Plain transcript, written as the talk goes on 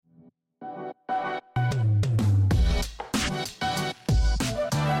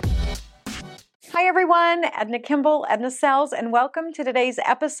everyone, Edna Kimball, Edna Sells, and welcome to today's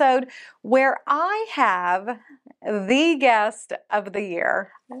episode where I have the guest of the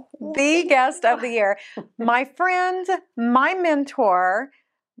year. The guest of the year. My friend, my mentor,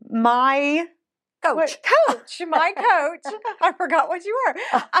 my coach. My coach. I forgot what you were.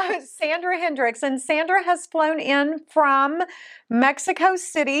 Sandra Hendrix. And Sandra has flown in from Mexico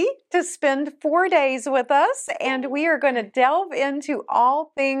City to spend 4 days with us. And we are going to delve into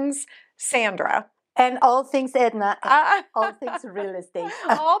all things Sandra. And all things Edna, all things real estate.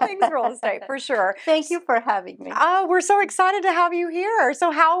 All things real estate, for sure. Thank you for having me. We're so excited to have you here. So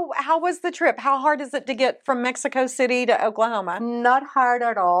how was the trip? How hard is it to get from Mexico City to Oklahoma? Not hard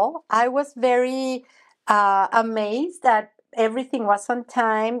at all. I was very amazed that everything was on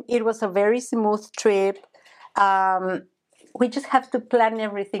time. It was a very smooth trip. We just have to plan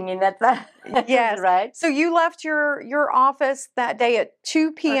everything in advance. Yes. Right. So you left your office that day at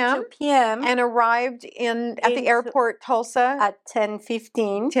 2 p.m. 2 p.m. and arrived at the airport Tulsa at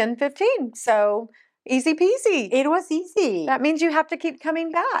 10:15. 10:15. So easy peasy. It was easy. That means you have to keep coming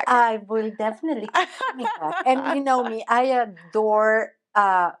back. I will definitely keep coming back. And you know me, I adore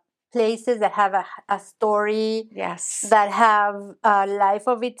places that have a story. Yes. That have a life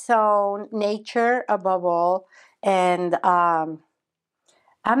of its own, nature above all. And I'm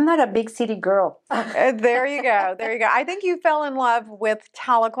not a big city girl. There you go. There you go. I think you fell in love with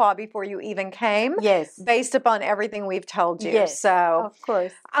Tahlequah before you even came. Yes. Based upon everything we've told you. Yes. So of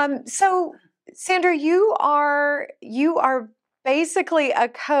course. So Sandra, you are basically a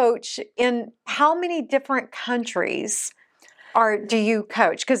coach in how many different countries do you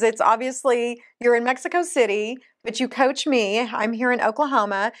coach? Because it's obviously you're in Mexico City, but you coach me. I'm here in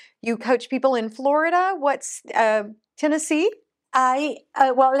Oklahoma. You coach people in Florida. What's Tennessee? Let me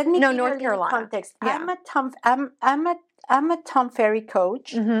give North you a Carolina. Context. Yeah. I'm a Tom Ferry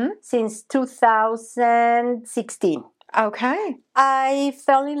coach since 2016. Okay. I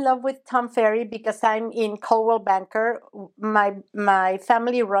fell in love with Tom Ferry because I'm in Coldwell Banker. My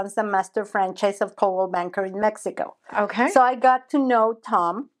family runs the master franchise of Coldwell Banker in Mexico. Okay. So I got to know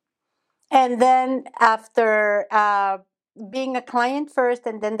Tom. And then after being a client first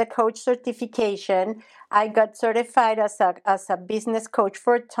and then the coach certification, I got certified as a business coach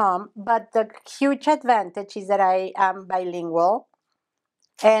for Tom. But the huge advantage is that I am bilingual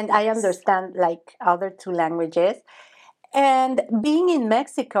and I understand like other two languages. And being in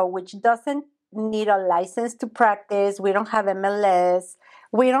Mexico, which doesn't need a license to practice, we don't have MLS,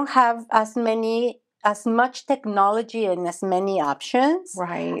 we don't have as much technology and as many options.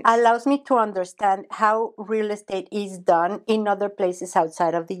 Right. Allows me to understand how real estate is done in other places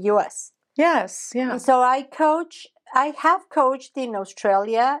outside of the U.S. Yes. Yeah. And so I have coached in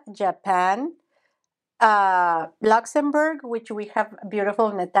Australia, Japan, Luxembourg, which we have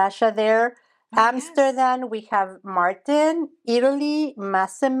beautiful Natasha there. Amsterdam, we have Martin, Italy,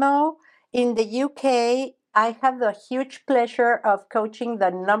 Massimo. In the UK, I have the huge pleasure of coaching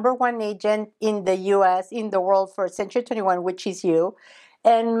the number one agent in the US, in the world for Century 21, which is you.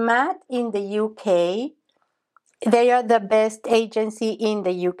 And Matt in the UK, they are the best agency in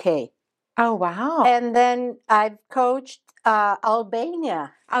the UK. Oh, wow. And then I've coached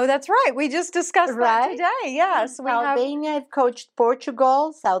Albania. Oh, that's right. We just discussed that today. Yes. Albania, I've coached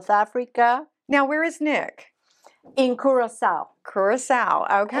Portugal, South Africa. Now, where is Nick? In Curacao. Curacao,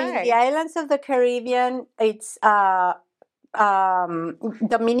 okay. In the islands of the Caribbean, it's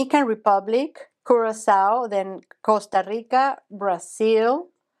Dominican Republic, Curacao, then Costa Rica, Brazil.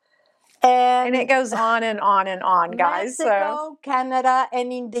 And it goes on and on and on, guys. Mexico, Canada,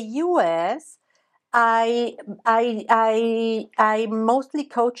 and in the U.S., I mostly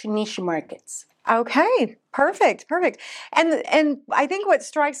coach niche markets. Okay, perfect. And I think what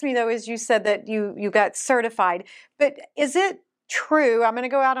strikes me though is you said that you got certified, but is it true? I'm going to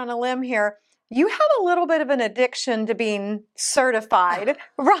go out on a limb here. You have a little bit of an addiction to being certified,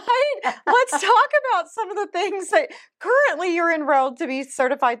 right? Let's talk about some of the things that currently you're enrolled to be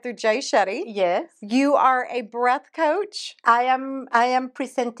certified through Jay Shetty. Yes. You are a breath coach. I am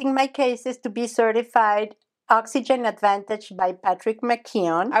presenting my cases to be certified Oxygen Advantage by Patrick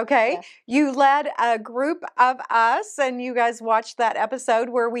McKeown. Okay. Yeah. You led a group of us, and you guys watched that episode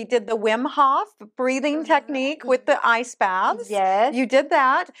where we did the Wim Hof breathing technique with the ice baths. Yes. You did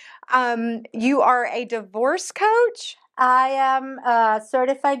that. You are a divorce coach. I am a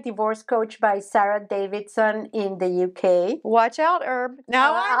certified divorce coach by Sarah Davidson in the UK. Watch out, Herb.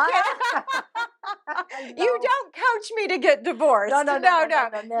 No, I'm kidding. No. You don't coach me to get divorced. No.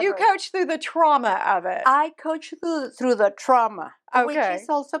 You coach through the trauma of it. I coach through the trauma, Okay. which is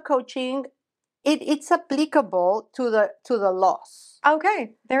also coaching it's applicable to the loss.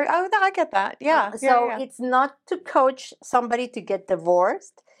 Okay. There. Oh, I get that. Yeah. So Yeah. it's not to coach somebody to get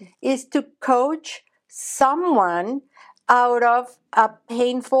divorced, it's to coach someone out of a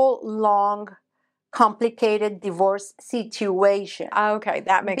painful, long, complicated divorce situation. Okay.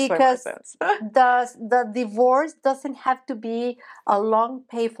 That makes way more Because sense. the divorce doesn't have to be a long,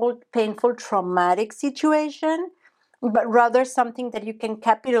 painful, traumatic situation, but rather something that you can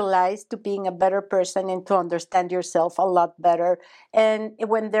capitalize to being a better person and to understand yourself a lot better. And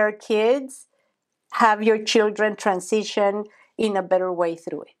when they're kids, have your children transition in a better way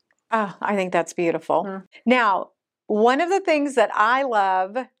through it. Oh, I think that's beautiful. Now, one of the things that I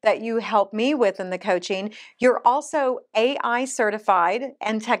love that you help me with in the coaching, you're also AI certified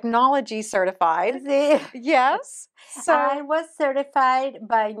and technology certified. See, Yes. So I was certified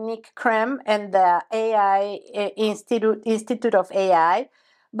by Nick Krem and the AI Institute of AI,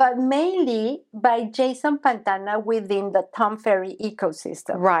 but mainly by Jason Pantana within the Tom Ferry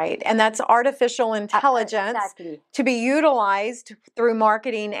ecosystem. right. And that's artificial intelligence Exactly. to be utilized through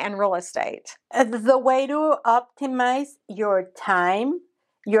marketing and real estate. The way to optimize your time,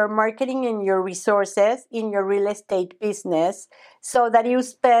 your marketing, and your resources in your real estate business so that you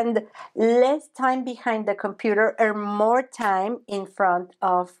spend less time behind the computer and more time in front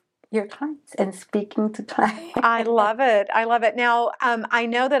of your clients and speaking to clients. I love it. I love it. Now, I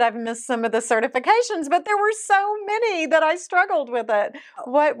know that I've missed some of the certifications, but there were so many that I struggled with it.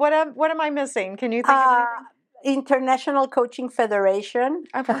 What am I missing? Can you think of anything? International Coaching Federation.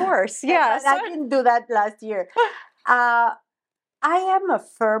 Of course, yes. But I didn't do that last year. I am a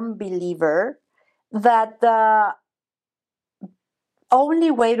firm believer that the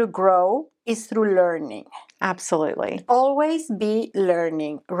only way to grow is through learning. Absolutely. Always be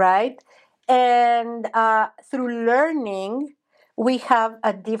learning, right? And through learning, we have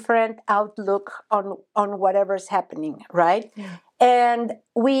a different outlook on whatever's happening, right? Yeah. And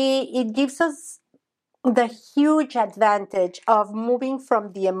it gives us the huge advantage of moving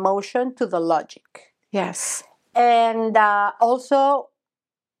from the emotion to the logic. Yes. And also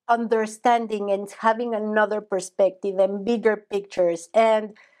understanding and having another perspective and bigger pictures.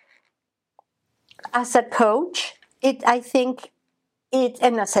 And as a coach, I think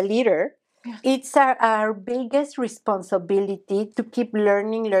and as a leader, it's our biggest responsibility to keep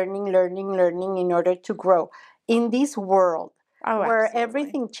learning in order to grow in this world where absolutely.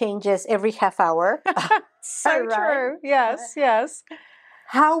 everything changes every half hour. So Right? true. Yes, yes.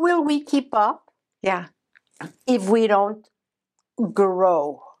 How will we keep up Yeah, if we don't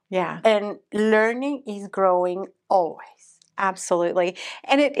grow? yeah. And learning is growing always. Absolutely.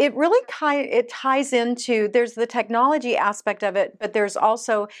 And it really it ties into, there's the technology aspect of it, but there's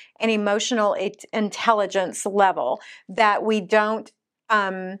also an emotional intelligence level that we don't,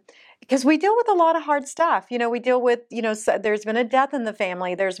 because we deal with a lot of hard stuff. You know, we deal with, so there's been a death in the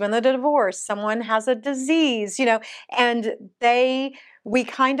family, there's been a divorce, someone has a disease, and we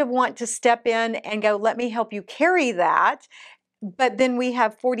kind of want to step in and go, let me help you carry that. But then we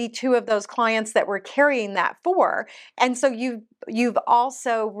have 42 of those clients that we're carrying that for. And so you've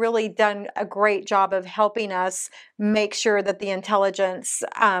also really done a great job of helping us make sure that the intelligence,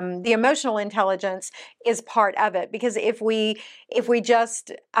 the emotional intelligence is part of it. Because if we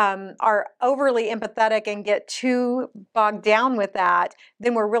just are overly empathetic and get too bogged down with that,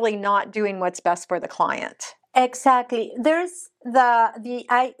 then we're really not doing what's best for the client. Exactly. There's the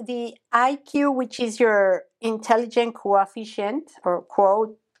IQ, which is your intelligent coefficient or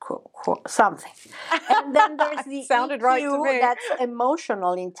quote something, and then there's the Sounded EQ, right to me. That's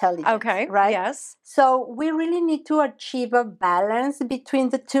emotional intelligence. Okay. Right. Yes. So we really need to achieve a balance between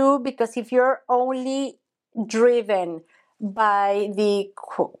the two, because if you're only driven by the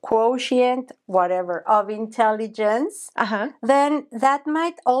quotient, whatever, of intelligence, then that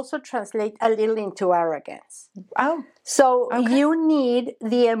might also translate a little into arrogance. Oh. So you need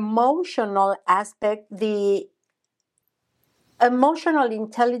the emotional aspect, the emotional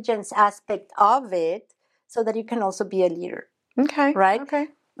intelligence aspect of it, so that you can also be a leader. Okay. Right? Okay.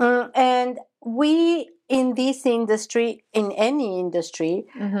 And we in this industry, in any industry,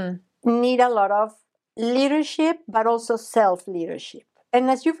 need a lot of leadership, but also self-leadership. And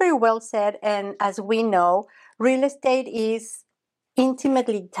as you very well said, and as we know, real estate is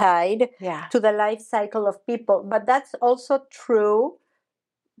intimately tied to the life cycle of people. But that's also true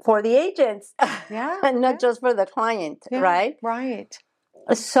for the agents, and not just for the client, right? Right.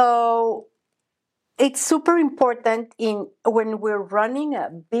 So it's super important when we're running a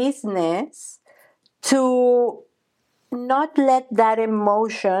business to not let that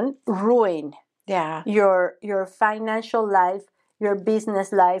emotion ruin your financial life, your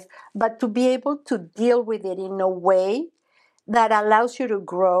business life, but to be able to deal with it in a way that allows you to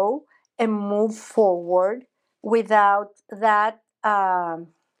grow and move forward without that,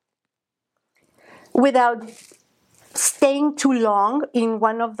 without staying too long in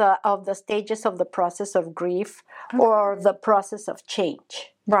one of the stages of the process of grief or the process of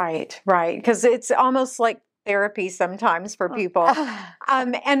change. Right, right. Because it's almost like therapy sometimes for people.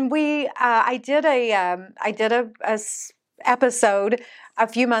 And I did a episode a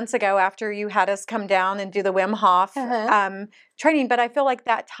few months ago after you had us come down and do the Wim Hof training, but I feel like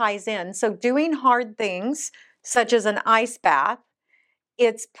that ties in. So doing hard things such as an ice bath,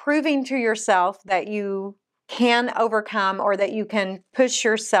 it's proving to yourself that you can overcome or that you can push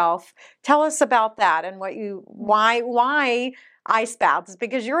yourself. Tell us about that and why ice baths,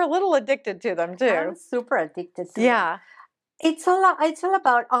 because you're a little addicted to them too. I'm super addicted to them. Yeah. It's all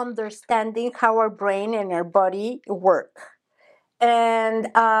about understanding how our brain and our body work. And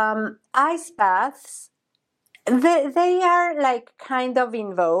ice baths, they are like kind of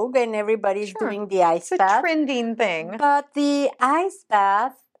in vogue, and everybody's doing the ice bath. It's a trending thing. But the ice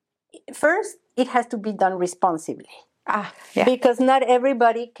bath, first, it has to be done responsibly. Yeah. Because not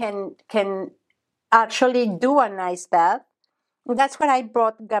everybody can actually do an ice bath. That's what I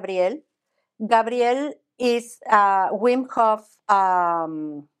brought Gabriel. Gabriel is Wim Hof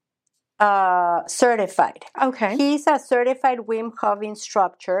certified. Okay. He's a certified Wim Hof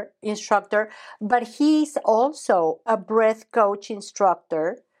instructor, but he's also a breath coach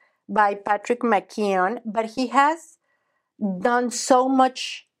instructor by Patrick McKeown. But he has done so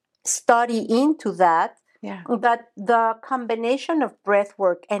much study into that, that the combination of breath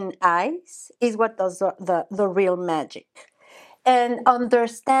work and ice is what does the real magic. And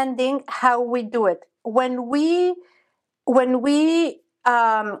understanding how we do it. When we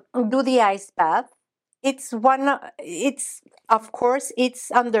do the ice bath, it's of course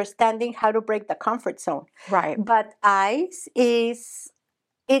understanding how to break the comfort zone. Right. But ice is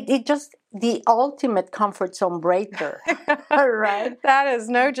it just the ultimate comfort zone breaker. Right? That is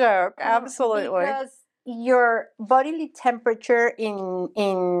no joke. Absolutely. Because your bodily temperature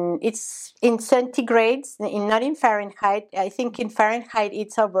it's in centigrades, not in Fahrenheit. I think in Fahrenheit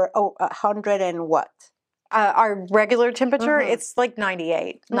it's over 100 and what? Our regular temperature, it's like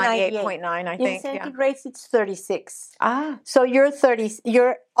 98.9, I think. In centigrades, it's 36. So your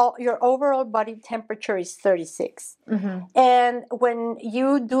overall body temperature is 36. Mm-hmm. And when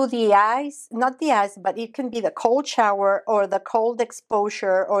you do the ice, not the ice, but it can be the cold shower or the cold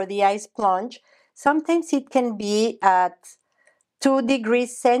exposure or the ice plunge, sometimes it can be at 2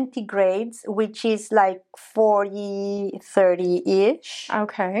 degrees centigrades, which is like 40, 30-ish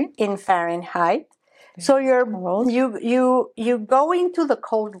in Fahrenheit. So you go into the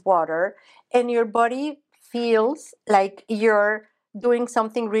cold water and your body feels like you're doing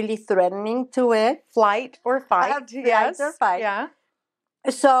something really threatening to it. Flight or fight. Flight or fight. Yeah.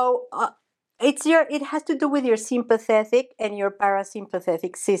 So it has to do with your sympathetic and your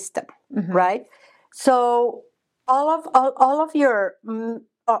parasympathetic system, right? So all of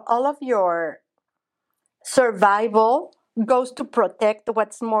your survival goes to protect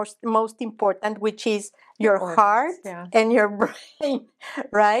what's most important, which is your heart and your brain,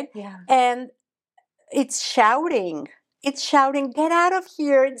 right? Yeah. And it's shouting, get out of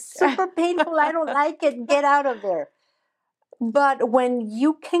here. It's super painful. I don't like it. Get out of there. But when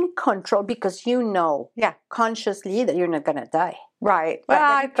you can control, because you know consciously that you're not going to die. Right.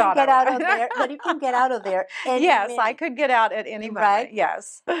 But you can get out of there. But you can get out of there. Yes, minute. I could get out at any moment. Right?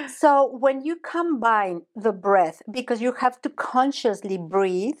 Yes. So when you combine the breath, because you have to consciously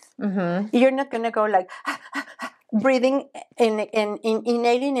breathe, you're not going to go like breathing and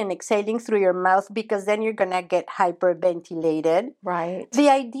inhaling and exhaling through your mouth, because then you're going to get hyperventilated. Right. The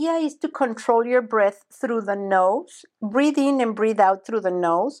idea is to control your breath through the nose, breathe in and breathe out through the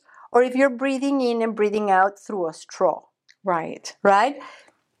nose, or if you're breathing in and breathing out through a straw. Right. Right?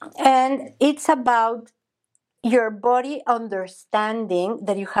 And it's about your body understanding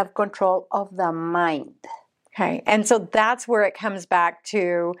that you have control of the mind. Okay. And so that's where it comes back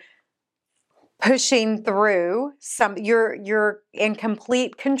to pushing through you're in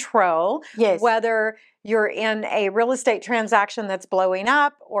complete control. Yes. Whether you're in a real estate transaction that's blowing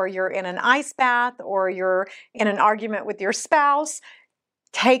up, or you're in an ice bath, or you're in an argument with your spouse,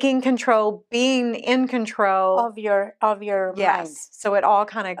 taking control, being in control of your mind. So it all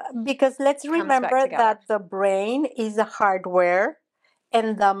kind of because let's remember that the brain is the hardware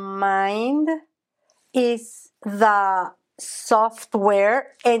and the mind is the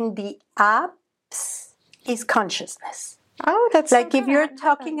software, and the apps is consciousness. Oh, that's like so if you're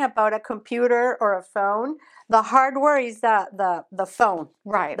talking about a computer or a phone, The hardware is the phone,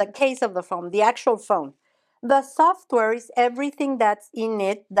 Right. the case of the phone, the actual phone. The software is everything that's in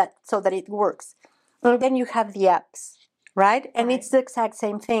it so that it works. And then you have the apps, right? And Right. it's the exact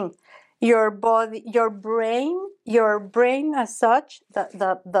same thing. Your body, your brain as such, the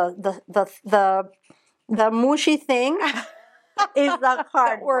mushy thing is the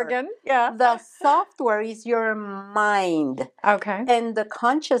hardware. The organ, yeah. The software is your mind. Okay. And the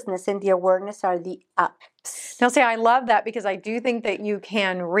consciousness and the awareness are the apps. Now, see, I love that because I do think that you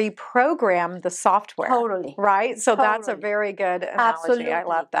can reprogram the software. Totally. Right? So that's a Totally. very good analogy. Absolutely. I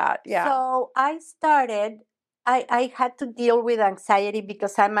love that. Yeah. So I had to deal with anxiety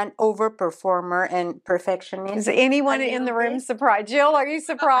because I'm an overperformer and perfectionist. Is anyone in the room surprised? Jill, are you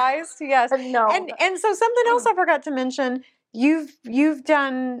surprised? Yes. No. And so something else I forgot to mention, you've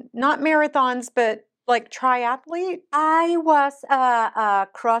done not marathons, but like triathlete? I was a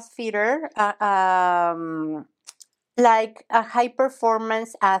CrossFitter, like a high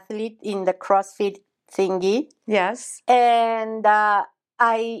performance athlete in the CrossFit thingy. Yes. And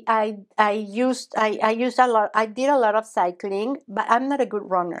I used a lot. I did a lot of cycling, but I'm not a good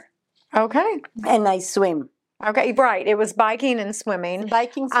runner. Okay. And I swim. Okay, right. It was biking and swimming.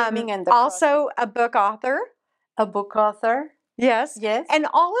 Biking, swimming, and also a book author. A book author. Yes. Yes. And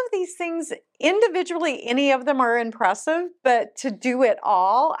all of these things individually, any of them are impressive, but to do it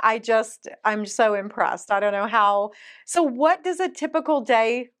all, I'm so impressed. I don't know how. So what does a typical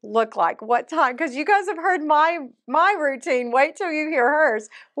day look like? What time? Because you guys have heard my routine. Wait till you hear hers.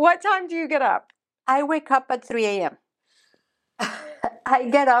 What time do you get up? I wake up at 3 a.m. I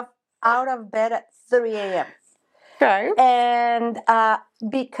get up out of bed at 3 a.m. Okay. And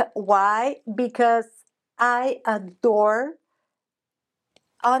why? Because I adore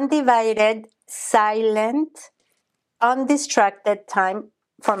undivided, silent, undistracted time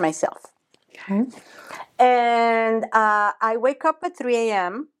for myself. Okay. And I wake up at 3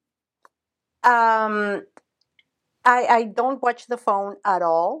 a.m. I don't watch the phone at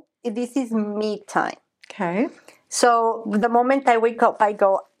all. This is me time. Okay. So the moment I wake up, I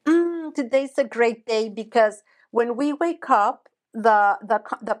go, today's a great day, because when we wake up,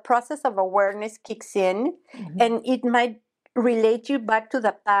 the process of awareness kicks in, and it might relate you back to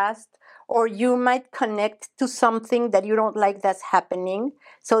the past, or you might connect to something that you don't like that's happening.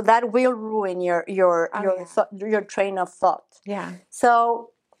 So that will ruin your train of thought. Yeah.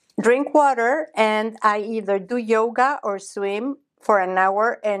 So drink water, and I either do yoga or swim for an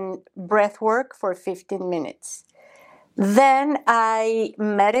hour and breath work for 15 minutes. Then I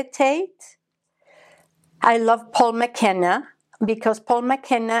meditate. I love Paul McKenna, because Paul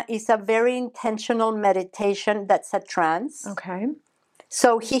McKenna is a very intentional meditation that's a trance. Okay.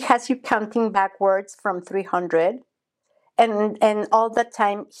 So he has you counting backwards from 300. And all the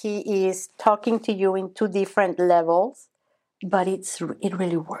time he is talking to you in two different levels, but it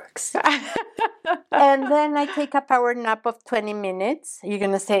really works. And then I take a power nap of 20 minutes. You're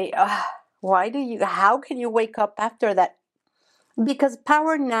going to say, how can you wake up after that? Because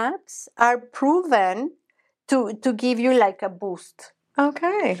power naps are proven to give you like a boost.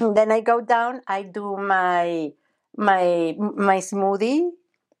 Okay. And then I go down, I do my smoothie,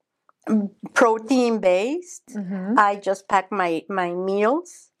 protein based. Mm-hmm. I just pack my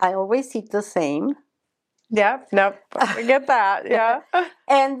meals. I always eat the same. Yep. Nope. I get that. Yeah.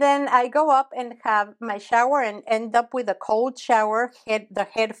 And then I go up and have my shower and end up with a cold shower, the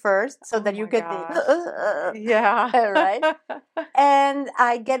head first, so that you get the yeah. right. And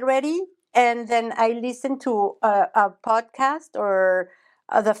I get ready, and then I listen to a podcast, or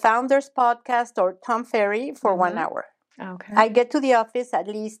the Founders podcast, or Tom Ferry for 1 hour. Okay. I get to the office at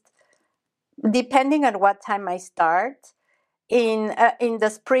least, depending on what time I start. In the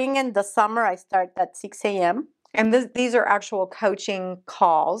spring and the summer, I start at 6 a.m. And these are actual coaching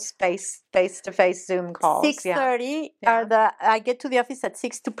calls, face-to-face Zoom calls. 6:30 I get to the office at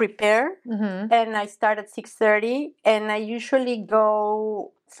 6 to prepare, and I start at 6:30, and I usually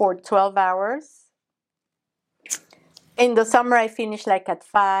go for 12 hours. In the summer, I finish like at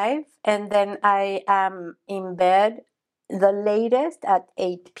 5, and then I am in bed the latest at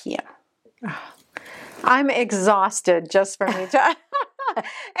 8 p.m. I'm exhausted just from you.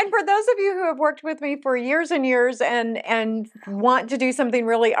 And for those of you who have worked with me for years and years and want to do something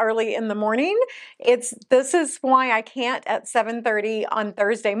really early in the morning, this is why I can't at 7:30 on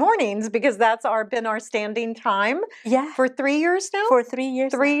Thursday mornings, because that's been our standing time. Yeah. For 3 years now? For 3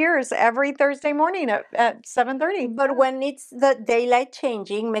 years. 3 years, every Thursday morning at 7:30. But when it's the daylight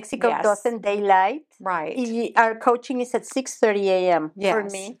changing, Mexico doesn't daylight. Right. Our coaching is at 6:30 a.m. Yes. For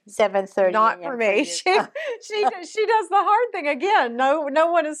me, 7:30 Not a.m. for me. She does the hard thing again. No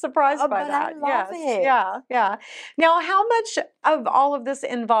no one is surprised by but that. I love Yes. it. Yeah. Yeah. Now, how much of all of this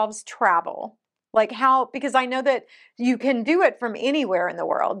involves travel? Like how, because I know that you can do it from anywhere in the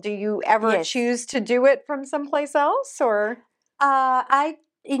world. Do you ever Yes. choose to do it from someplace else or?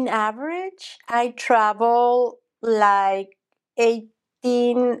 In average, I travel like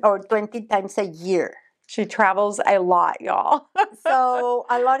 18 or 20 times a year. She travels a lot, y'all. So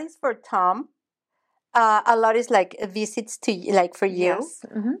a lot is for Tom. A lot is like visits to like for you. Yes.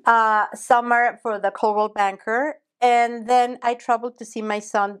 Mhm. Some are for the Coldwell Banker, and then I travel to see my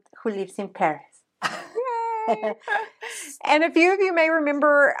son who lives in Paris. Yay. And a few of you may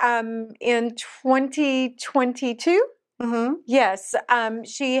remember in 2022, Mm-hmm. yes,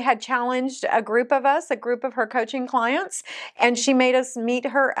 she had challenged a group of us, a group of her coaching clients, and she made us meet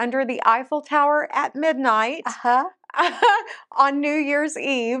her under the Eiffel Tower at midnight Uh-huh. on New Year's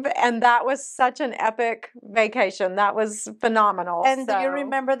Eve. And that was such an epic vacation. That was phenomenal. And do you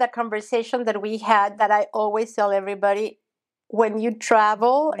remember the conversation that we had that I always tell everybody? When you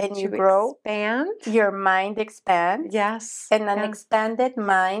travel and you grow, expand, your mind expands. Yes. And an expanded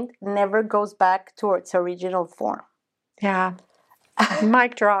mind never goes back to its original form. Yeah.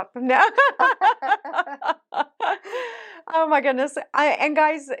 Mic drop. No. Oh my goodness. And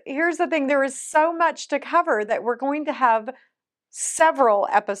guys, here's the thing. There is so much to cover that we're going to have several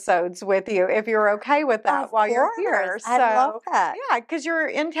episodes with you if you're okay with that while you're here. I love that. Yeah, because you're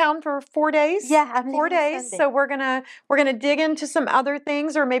in town for 4 days. Yeah, I'm 4 days. Sunday. So we're gonna dig into some other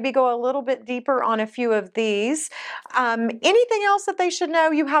things or maybe go a little bit deeper on a few of these. Anything else that they should know?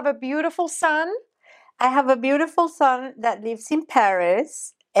 You have a beautiful son. I have a beautiful son that lives in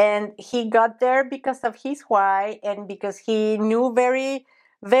Paris, and he got there because of his why and because he knew very,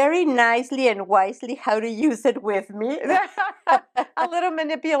 very nicely and wisely how to use it with me. A little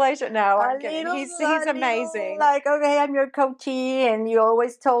manipulation. No, I'm kidding. He's amazing. Like, okay, I'm your coachee, and you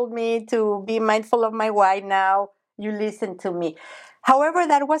always told me to be mindful of my why. Now you listen to me. However,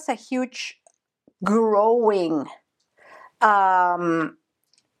 that was a huge growing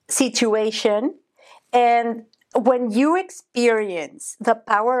situation. And when you experience the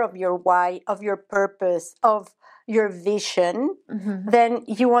power of your why, of your purpose, of your vision, then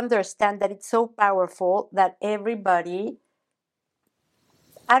you understand that it's so powerful that everybody,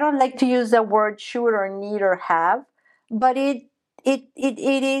 I don't like to use the word should or need or have, but it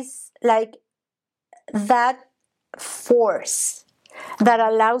is like that force that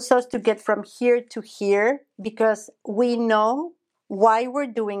allows us to get from here to here because we know why we're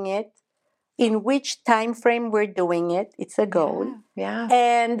doing it, in which time frame we're doing it. It's a goal. Yeah.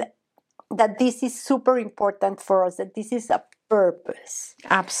 And that this is super important for us, that this is a purpose.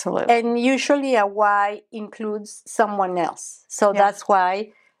 Absolutely. And usually a why includes someone else. So that's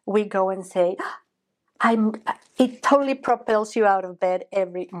why we go and say, it totally propels you out of bed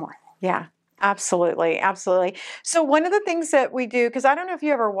every morning. Yeah. Absolutely. Absolutely. So one of the things that we do, because I don't know if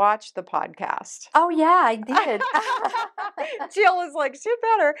you ever watched the podcast. Oh, yeah, I did. Jill is like, shit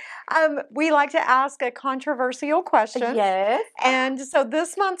better. We like to ask a controversial question. Yes. And so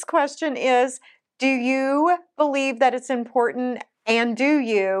this month's question is, do you believe that it's important and do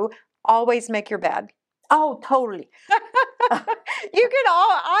you always make your bed? Oh, totally. You can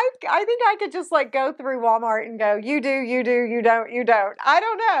I think I could just like go through Walmart and go, you do, you don't, you don't. I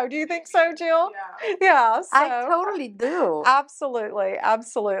don't know. Do you think so, Jill? Yeah. So, I totally do. Absolutely.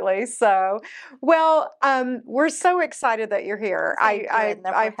 Absolutely. So, well, we're so excited that you're here.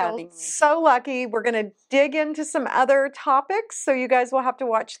 I feel so lucky. We're going to dig into some other topics. So you guys will have to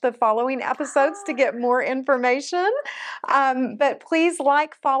watch the following episodes to get more information. But please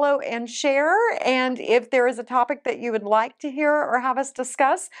like, follow, and share. And if there is a topic that you would like to hear or have us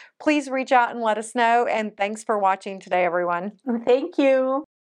discuss, please reach out and let us know. And thanks for watching today, everyone. Thank you.